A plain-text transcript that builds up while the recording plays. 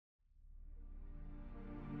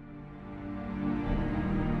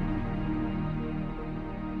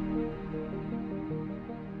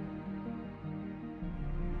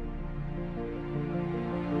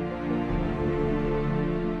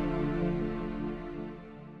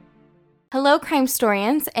Hello, crime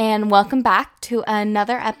storians, and welcome back to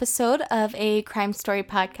another episode of a crime story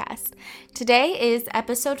podcast. Today is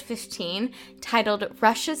episode 15, titled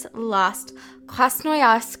Russia's Lost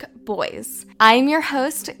Krasnoyarsk Boys. I'm your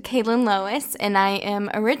host, Kaylin Lois, and I am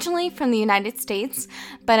originally from the United States,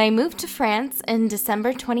 but I moved to France in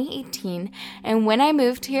December 2018, and when I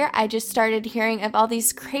moved here, I just started hearing of all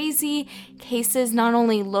these crazy cases, not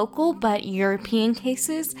only local, but European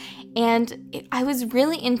cases, and I was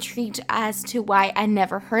really intrigued as to why I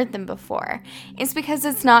never heard them before. It's because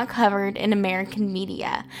it's not covered in American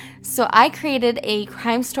media. So I created a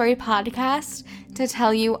crime story podcast to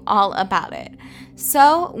tell you all about it.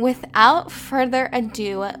 So without further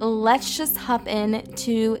ado, let's just hop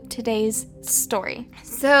into today's story.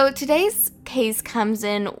 So today's case comes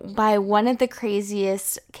in by one of the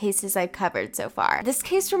craziest cases I've covered so far. This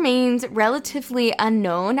case remains relatively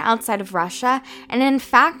unknown outside of Russia, and in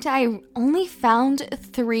fact, I only found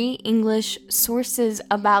 3 English sources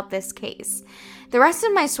about this case. The rest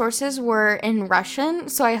of my sources were in Russian,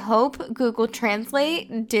 so I hope Google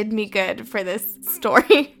Translate did me good for this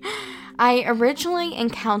story. I originally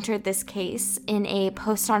encountered this case in a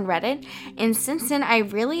post on Reddit, and since then, I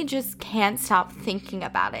really just can't stop thinking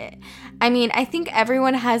about it. I mean, I think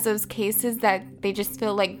everyone has those cases that they just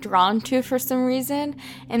feel like drawn to for some reason,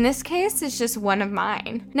 and this case is just one of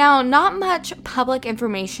mine. Now, not much public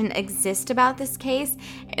information exists about this case,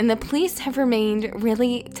 and the police have remained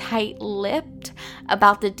really tight-lipped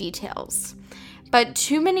about the details. But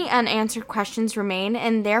too many unanswered questions remain,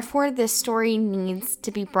 and therefore this story needs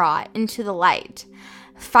to be brought into the light.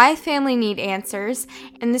 5 families need answers,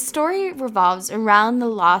 and the story revolves around the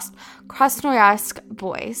lost Krasnoyarsk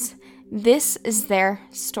boys. This is their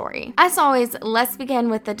story. As always, let's begin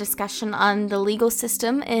with the discussion on the legal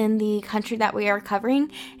system in the country that we are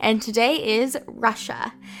covering, and today is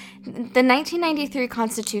Russia. The 1993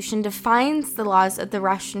 Constitution defines the laws of the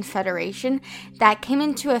Russian Federation that came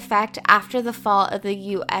into effect after the fall of the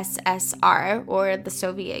USSR, or the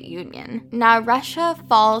Soviet Union. Now, Russia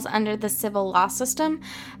falls under the civil law system,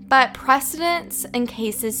 but precedents and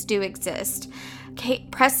cases do exist.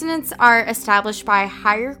 Precedents are established by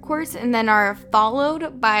higher courts and then are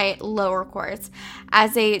followed by lower courts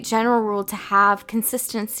as a general rule to have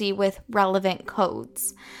consistency with relevant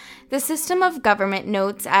codes. The system of government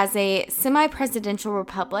notes as a semi-presidential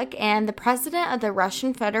republic, and the president of the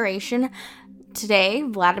Russian Federation today,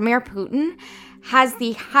 Vladimir Putin, has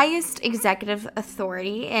the highest executive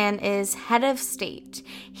authority and is head of state.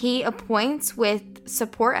 He appoints, with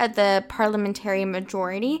support of the parliamentary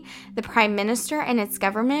majority, the prime minister and its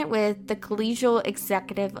government with the collegial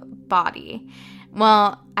executive body.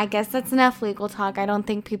 Well, I guess that's enough legal talk. I don't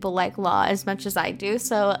think people like law as much as I do,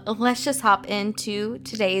 so let's just hop into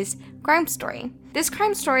today's crime story. This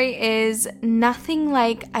crime story is nothing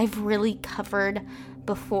like I've really covered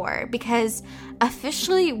before, because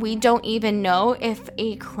officially we don't even know if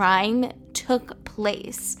a crime took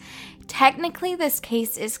place. Technically, this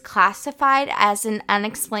case is classified as an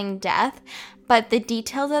unexplained death, but the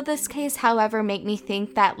details of this case, however, make me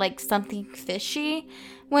think that something fishy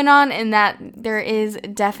went on and that there is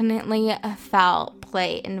definitely a foul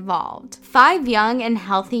play involved. 5 young and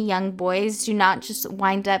healthy young boys do not just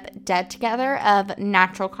wind up dead together of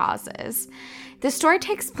natural causes. The story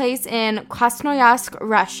takes place in Krasnoyarsk,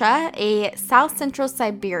 Russia, a south-central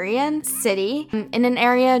Siberian city in an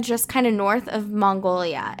area just kind of north of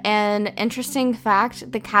Mongolia. An interesting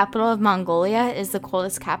fact, the capital of Mongolia is the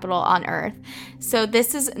coldest capital on Earth. So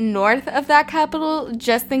this is north of that capital.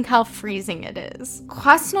 Just think how freezing it is.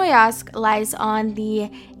 Krasnoyarsk lies on the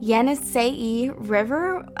Yenisei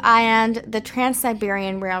River, and the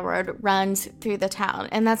Trans-Siberian Railroad runs through the town.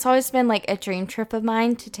 And that's always been a dream trip of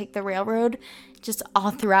mine, to take the railroad just all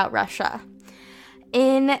throughout Russia.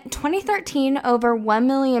 In 2013, over 1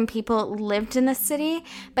 million people lived in the city,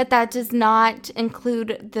 but that does not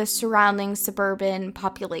include the surrounding suburban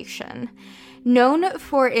population. Known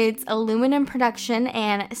for its aluminum production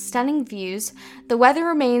and stunning views, the weather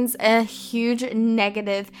remains a huge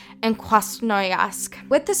negative in Krasnoyarsk.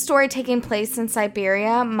 With the story taking place in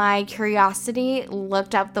Siberia, my curiosity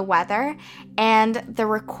looked up the weather, and the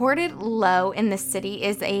recorded low in the city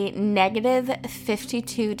is a negative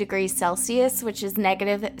 52 degrees Celsius, which is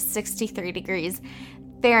negative 63 degrees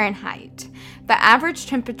Fahrenheit. The average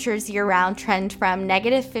temperatures year-round trend from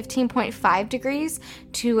negative 15.5 degrees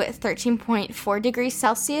to 13.4 degrees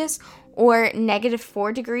Celsius, or negative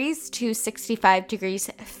 4 degrees to 65 degrees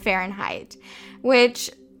Fahrenheit,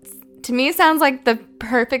 which to me sounds like the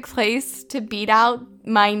perfect place to beat out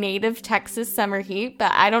my native Texas summer heat,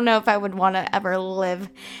 but I don't know if I would want to ever live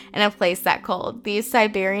in a place that cold. These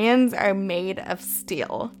Siberians are made of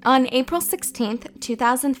steel. On April 16th,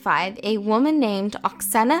 2005, a woman named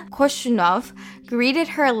Oksana Korshunov greeted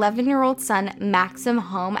her 11-year-old son Maxim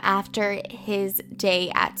home after his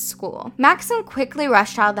day at school. Maxim quickly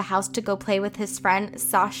rushed out of the house to go play with his friend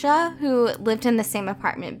Sasha, who lived in the same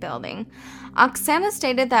apartment building. Oksana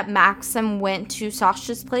stated that Maxim went to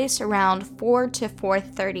Sasha's place around 4 to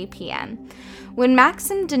 4:30 p.m. When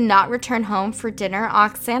Maxim did not return home for dinner,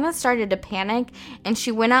 Oksana started to panic, and she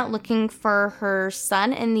went out looking for her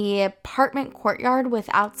son in the apartment courtyard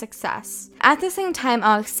without success. At the same time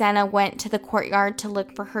Oksana went to the courtyard to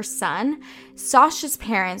look for her son, Sasha's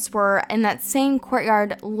parents were in that same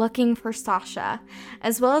courtyard looking for Sasha,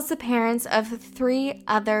 as well as the parents of 3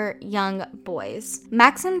 other young boys.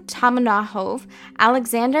 Maxim Tamanahov,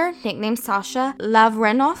 Alexander, nicknamed Sasha,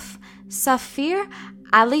 Lavrenov, Safir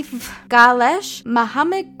Alif Galesh,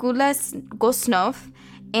 Mohammed Gosnov,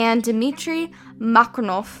 and Dmitry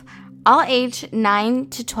Makarnov, all aged 9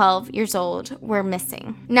 to 12 years old, were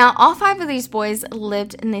missing. Now, all 5 of these boys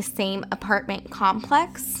lived in the same apartment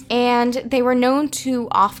complex, and they were known to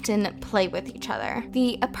often play with each other.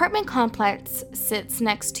 The apartment complex sits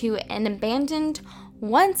next to an abandoned,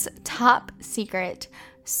 once top secret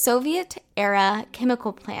Soviet-era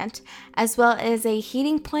chemical plant, as well as a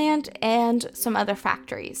heating plant and some other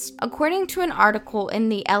factories. According to an article in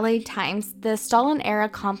the LA Times, the Stalin-era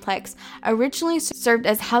complex originally served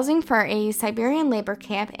as housing for a Siberian labor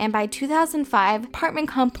camp, and by 2005, apartment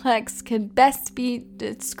complex could best be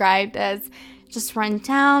described as just run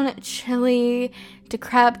down, chilly,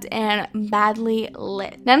 decrepit, and badly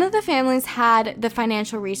lit. None of the families had the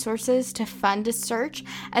financial resources to fund a search,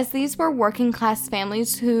 as these were working class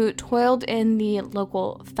families who toiled in the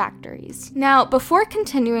local factories. Now, before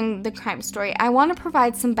continuing the crime story, I want to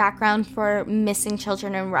provide some background for missing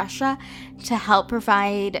children in Russia to help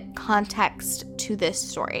provide context to this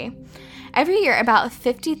story. Every year, about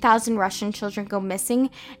 50,000 Russian children go missing,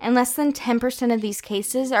 and less than 10% of these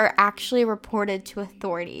cases are actually reported to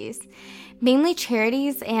authorities. Mainly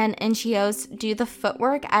charities and NGOs do the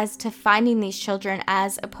footwork as to finding these children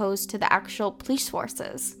as opposed to the actual police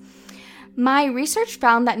forces. My research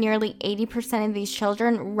found that nearly 80% of these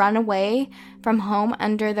children run away from home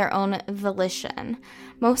under their own volition.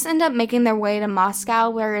 Most end up making their way to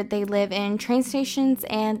Moscow, where they live in train stations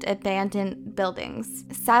and abandoned buildings.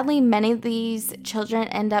 Sadly, many of these children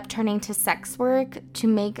end up turning to sex work to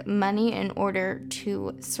make money in order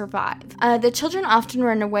to survive. The children often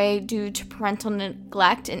run away due to parental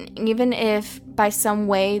neglect, and even if by some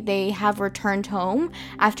way they have returned home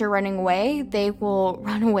after running away, they will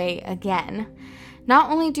run away again.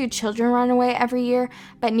 Not only do children run away every year,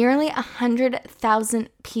 but nearly 100,000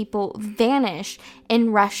 people vanish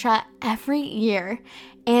in Russia every year,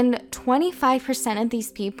 and 25% of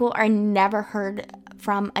these people are never heard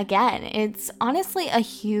from again. It's honestly a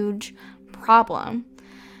huge problem.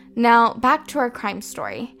 Now, back to our crime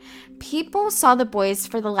story. People saw the boys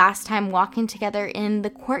for the last time walking together in the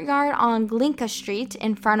courtyard on Glinka Street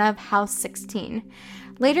in front of House 16.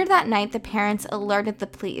 Later that night, the parents alerted the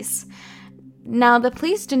police. Now, the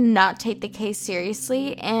police did not take the case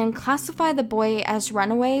seriously and classified the boy as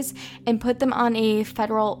runaways and put them on a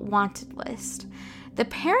federal wanted list. The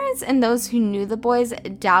parents and those who knew the boys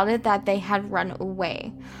doubted that they had run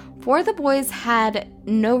away. 4 of the boys had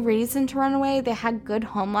no reason to run away. They had good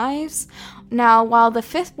home lives. Now, while the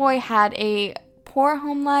 5th boy had a poor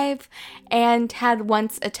home life and had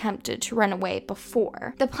once attempted to run away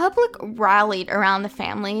before. The public rallied around the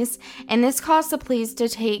families, and this caused the police to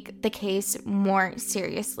take the case more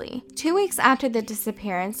seriously. 2 weeks after the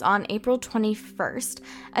disappearance, on April 21st,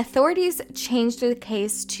 authorities changed the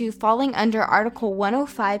case to falling under Article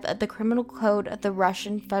 105 of the Criminal Code of the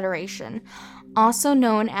Russian Federation, also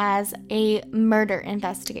known as a murder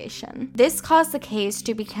investigation. This caused the case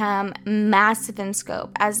to become massive in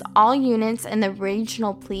scope, as all units in the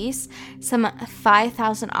regional police, some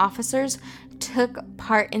 5,000 officers, took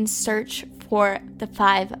part in search for the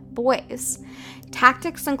 5 boys.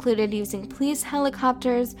 Tactics included using police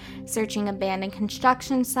helicopters, searching abandoned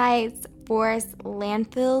construction sites, forests,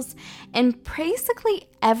 landfills, and basically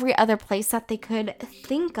every other place that they could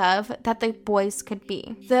think of that the boys could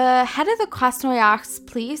be. The head of the Krasnoyarsk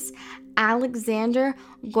police, Alexander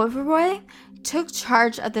Goveroy, took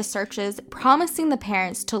charge of the searches, promising the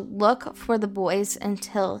parents to look for the boys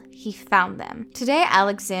until he found them. Today,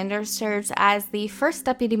 Alexander serves as the first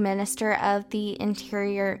deputy minister of the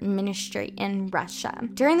Interior Ministry in Russia.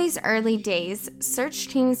 During these early days, search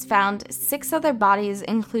teams found 6 other bodies,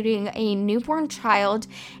 including a newborn child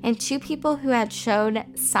and 2 people who had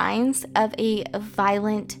shown signs of a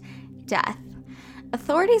violent death.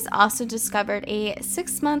 Authorities also discovered a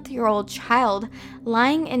 6-month-old child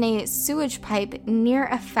lying in a sewage pipe near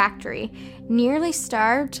a factory, nearly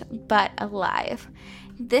starved but alive.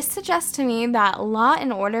 This suggests to me that law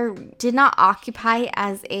and order did not occupy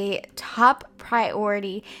as a top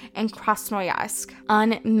priority in Krasnoyarsk.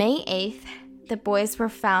 On May 8th, the boys were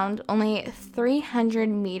found only 300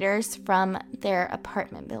 meters from their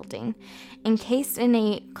apartment building, encased in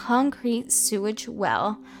a concrete sewage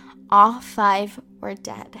well. All 5 were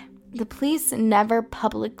dead. The police never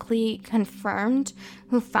publicly confirmed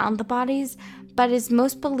who found the bodies, but it's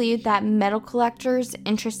most believed that metal collectors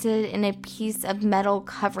interested in a piece of metal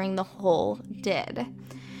covering the hole did.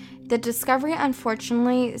 The discovery,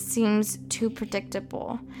 unfortunately, seems too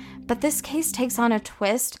predictable, but this case takes on a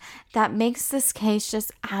twist that makes this case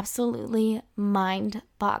just absolutely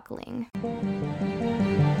mind-boggling.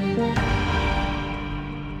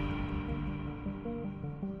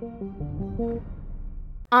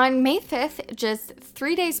 On May 5th, just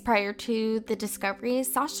 3 days prior to the discovery,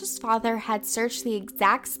 Sasha's father had searched the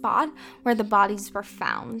exact spot where the bodies were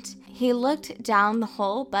found. He looked down the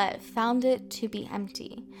hole but found it to be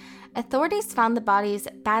empty. Authorities found the bodies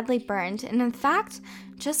badly burned and, in fact,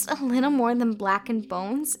 just a little more than blackened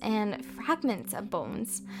bones and fragments of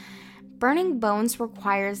bones. Burning bones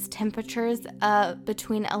requires temperatures of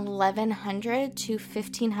between 1100 to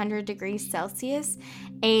 1500 degrees Celsius.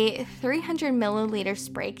 A 300 milliliter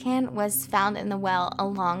spray can was found in the well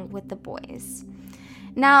along with the boys.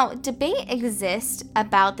 Now, debate exists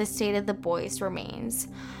about the state of the boys' remains.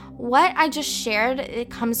 What I just shared,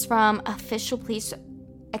 it comes from official police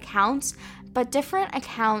accounts, but different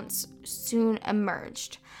accounts soon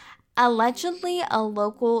emerged. Allegedly, a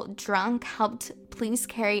local drunk helped police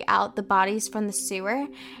carry out the bodies from the sewer,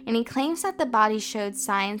 and he claims that the bodies showed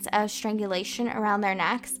signs of strangulation around their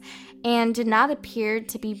necks and did not appear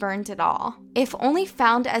to be burned at all. If only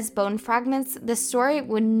found as bone fragments, the story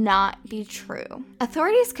would not be true.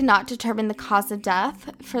 Authorities could not determine the cause of death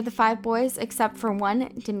for the 5 boys except for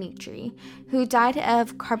one, Dmitry, who died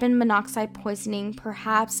of carbon monoxide poisoning,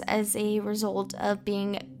 perhaps as a result of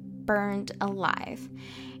being burned alive.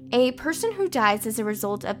 A person who dies as a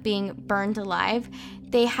result of being burned alive,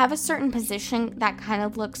 they have a certain position that kind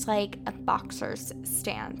of looks like a boxer's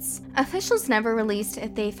stance. Officials never released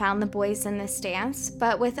if they found the boys in this stance,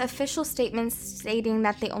 but with official statements stating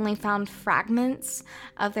that they only found fragments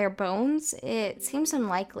of their bones, it seems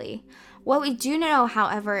unlikely. What we do know,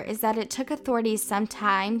 however, is that it took authorities some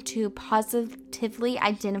time to positively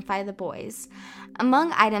identify the boys.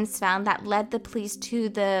 Among items found that led the police to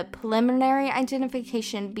the preliminary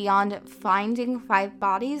identification beyond finding 5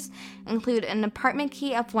 bodies include an apartment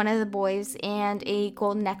key of one of the boys and a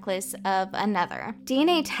gold necklace of another.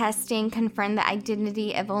 DNA testing confirmed the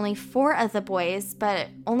identity of only 4 of the boys, but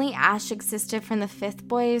only ash existed from the 5th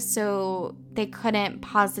boy, so they couldn't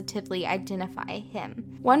positively identify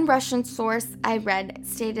him. One Russian source I read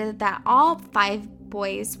stated that all 5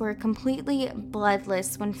 boys were completely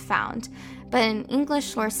bloodless when found, but an English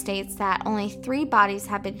source states that only 3 bodies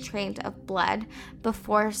had been drained of blood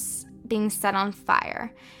before being set on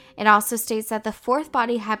fire. It also states that the 4th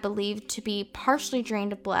body had believed to be partially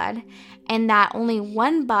drained of blood, and that only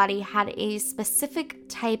 1 body had a specific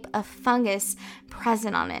type of fungus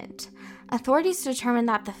present on it. Authorities determined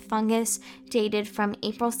that the fungus dated from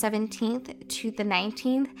April 17th to the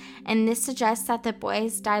 19th, and this suggests that the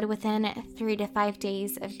boys died within 3 to 5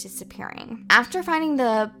 days of disappearing. After finding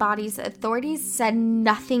the bodies, authorities said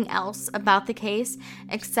nothing else about the case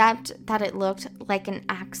except that it looked like an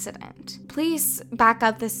accident. Police back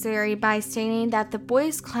up this theory by stating that the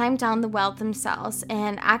boys climbed down the well themselves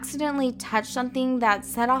and accidentally touched something that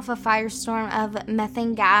set off a firestorm of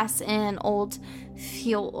methane gas and old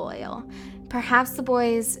fuel oil. Perhaps the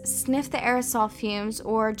boys sniffed the aerosol fumes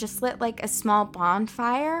or just lit like a small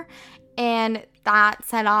bonfire, and that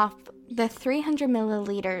set off the 300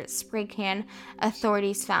 milliliter spray can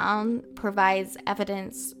authorities found provides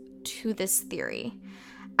evidence to this theory.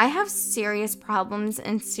 I have serious problems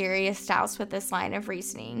and serious doubts with this line of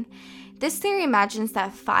reasoning. This theory imagines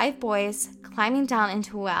that 5 boys climbing down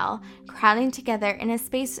into a well, crowding together in a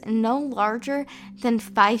space no larger than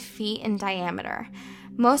 5 feet in diameter.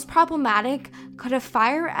 Most problematic, could a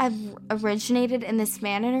fire have originated in this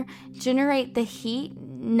manner generate the heat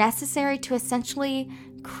necessary to essentially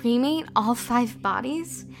cremate all 5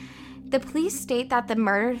 bodies? The police state that the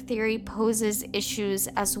murder theory poses issues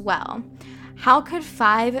as well. How could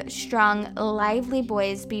 5 strong, lively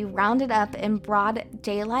boys be rounded up in broad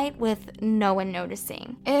daylight with no one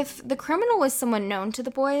noticing? If the criminal was someone known to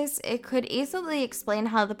the boys, it could easily explain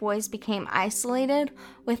how the boys became isolated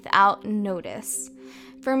without notice.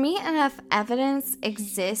 For me, enough evidence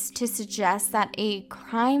exists to suggest that a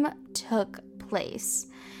crime took place.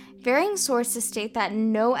 Varying sources state that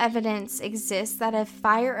no evidence exists that a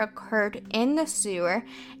fire occurred in the sewer,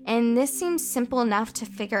 and this seems simple enough to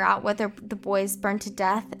figure out whether the boys burned to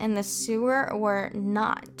death in the sewer or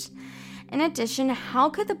not. In addition,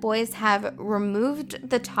 how could the boys have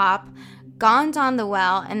removed the top, gone down the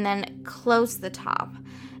well, and then closed the top?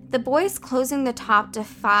 The boys closing the top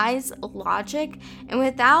defies logic, and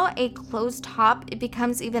without a closed top, it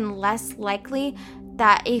becomes even less likely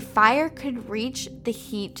that a fire could reach the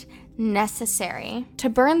heat necessary to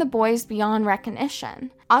burn the boys beyond recognition.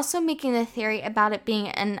 Also making the theory about it being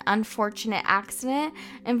an unfortunate accident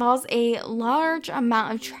involves a large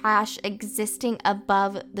amount of trash existing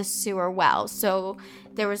above the sewer well. So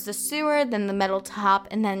there was the sewer, then the metal top,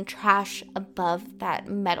 and then trash above that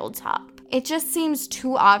metal top. It just seems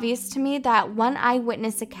too obvious to me that one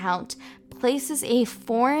eyewitness account places a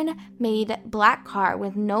foreign-made black car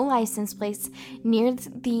with no license plates near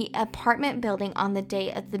the apartment building on the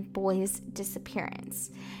day of the boys' disappearance.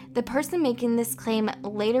 The person making this claim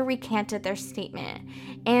later recanted their statement,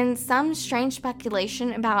 and some strange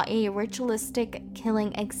speculation about a ritualistic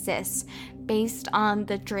killing exists based on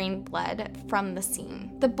the drained blood from the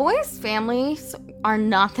scene. The boys' families are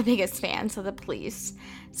not the biggest fans of the police.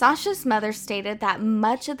 Sasha's mother stated that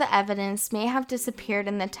much of the evidence may have disappeared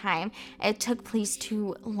in the time it took police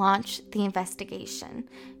to launch the investigation.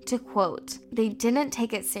 To quote, "They didn't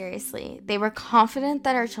take it seriously. They were confident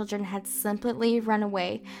that our children had simply run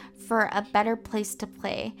away for a better place to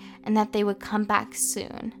play and that they would come back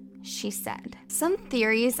soon," she said. Some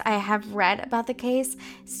theories I have read about the case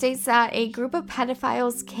states that a group of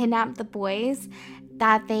pedophiles kidnapped the boys,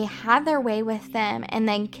 that they had their way with them, and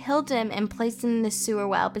then killed them and placed them in the sewer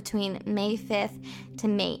well between May 5th to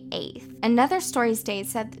May 8th. Another story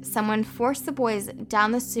states that someone forced the boys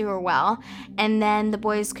down the sewer well, and then the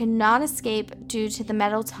boys could not escape due to the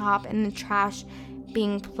metal top and the trash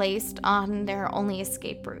being placed on their only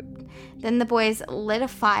escape route. Then the boys lit a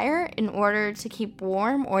fire in order to keep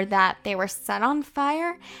warm, or that they were set on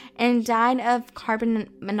fire, and died of carbon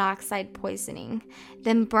monoxide poisoning,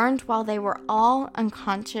 then burned while they were all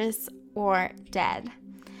unconscious or dead.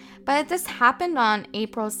 But this happened on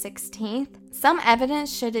April 16th. Some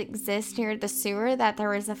evidence should exist near the sewer that there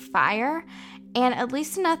was a fire, and at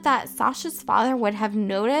least enough that Sasha's father would have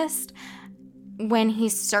noticed when he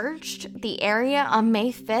searched the area on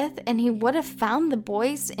May 5th, and he would have found the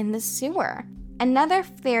boys in the sewer. Another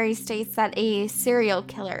theory states that a serial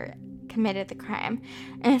killer committed the crime.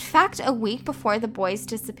 And in fact, a week before the boys'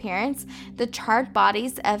 disappearance, the charred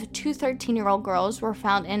bodies of 2 13-year-old girls were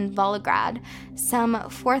found in Volgograd, some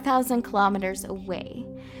 4,000 kilometers away.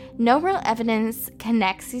 No real evidence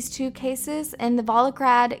connects these two cases, and the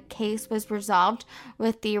Volgograd case was resolved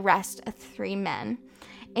with the arrest of 3 men.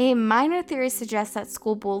 A minor theory suggests that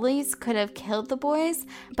school bullies could have killed the boys,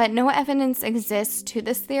 but no evidence exists to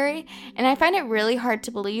this theory, and I find it really hard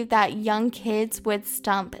to believe that young kids would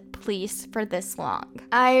stump police for this long.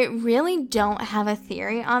 I really don't have a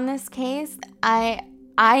theory on this case. I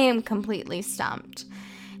am completely stumped.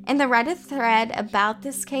 In the Reddit thread about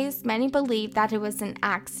this case, many believe that it was an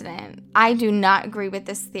accident. I do not agree with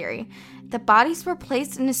this theory. The bodies were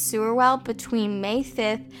placed in a sewer well between May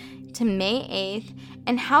 5th to May 8th,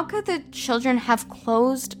 and how could the children have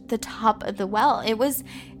closed the top of the well? It was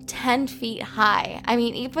 10 feet high. I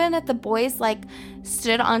mean, even if the boys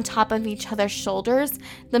stood on top of each other's shoulders,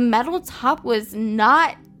 the metal top was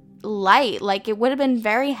not light. It would have been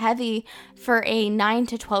very heavy for a 9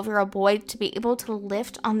 to 12-year-old boy to be able to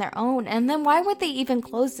lift on their own. And then why would they even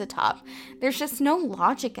close the top? There's just no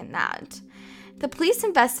logic in that. The police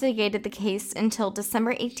investigated the case until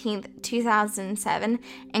December 18th, 2007,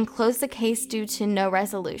 and closed the case due to no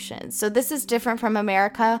resolution. So this is different from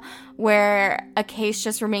America, where a case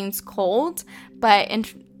just remains cold, but in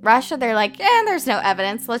Russia, they're like, there's no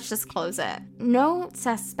evidence, let's just close it. No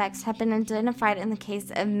suspects have been identified in the case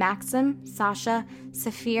of Maxim, Sasha,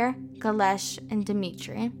 Safir, Galesh, and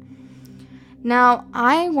Dmitry. Now,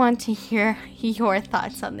 I want to hear your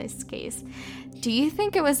thoughts on this case. Do you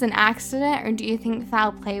think it was an accident, or do you think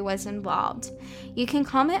foul play was involved? You can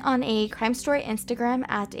comment on a crime story Instagram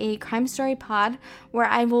at a crime story pod, where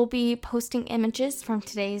I will be posting images from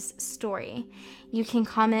today's story. You can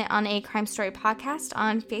comment on a crime story podcast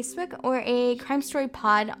on Facebook or a crime story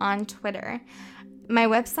pod on Twitter. My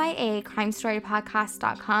website,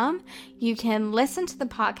 acrimestorypodcast.com. You can listen to the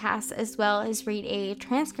podcast as well as read a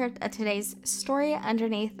transcript of today's story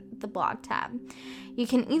underneath the blog tab. You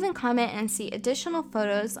can even comment and see additional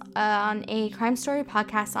photos on a crime story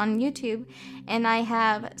podcast on YouTube, and I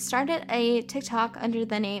have started a TikTok under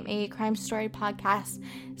the name A Crime Story Podcast,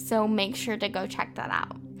 so make sure to go check that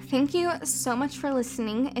out. Thank you so much for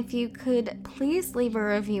listening. If you could please leave a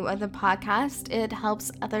review of the podcast, it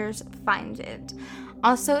helps others find it.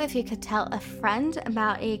 Also, if you could tell a friend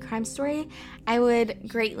about a crime story, I would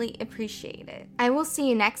greatly appreciate it. I will see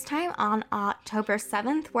you next time on October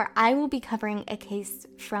 7th, where I will be covering a case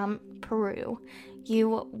from Peru.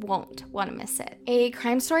 You won't want to miss it. A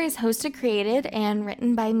Crime Story is hosted, created, and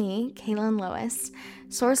written by me, Kaylin Lois.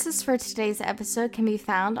 Sources for today's episode can be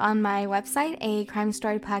found on my website,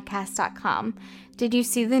 acrimestorypodcast.com. Did you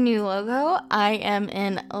see the new logo? I am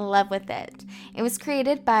in love with it. It was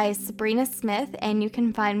created by Sabrina Smith, and you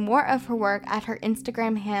can find more of her work at her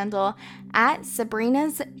Instagram handle at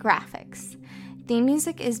Sabrina's Graphics. Theme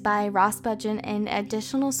music is by Ross Budgeon, and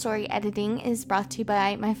additional story editing is brought to you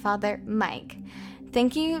by my father, Mike.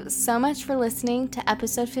 Thank you so much for listening to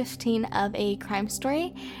episode 15 of A Crime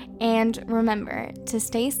Story, and remember to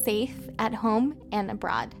stay safe at home and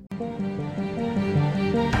abroad.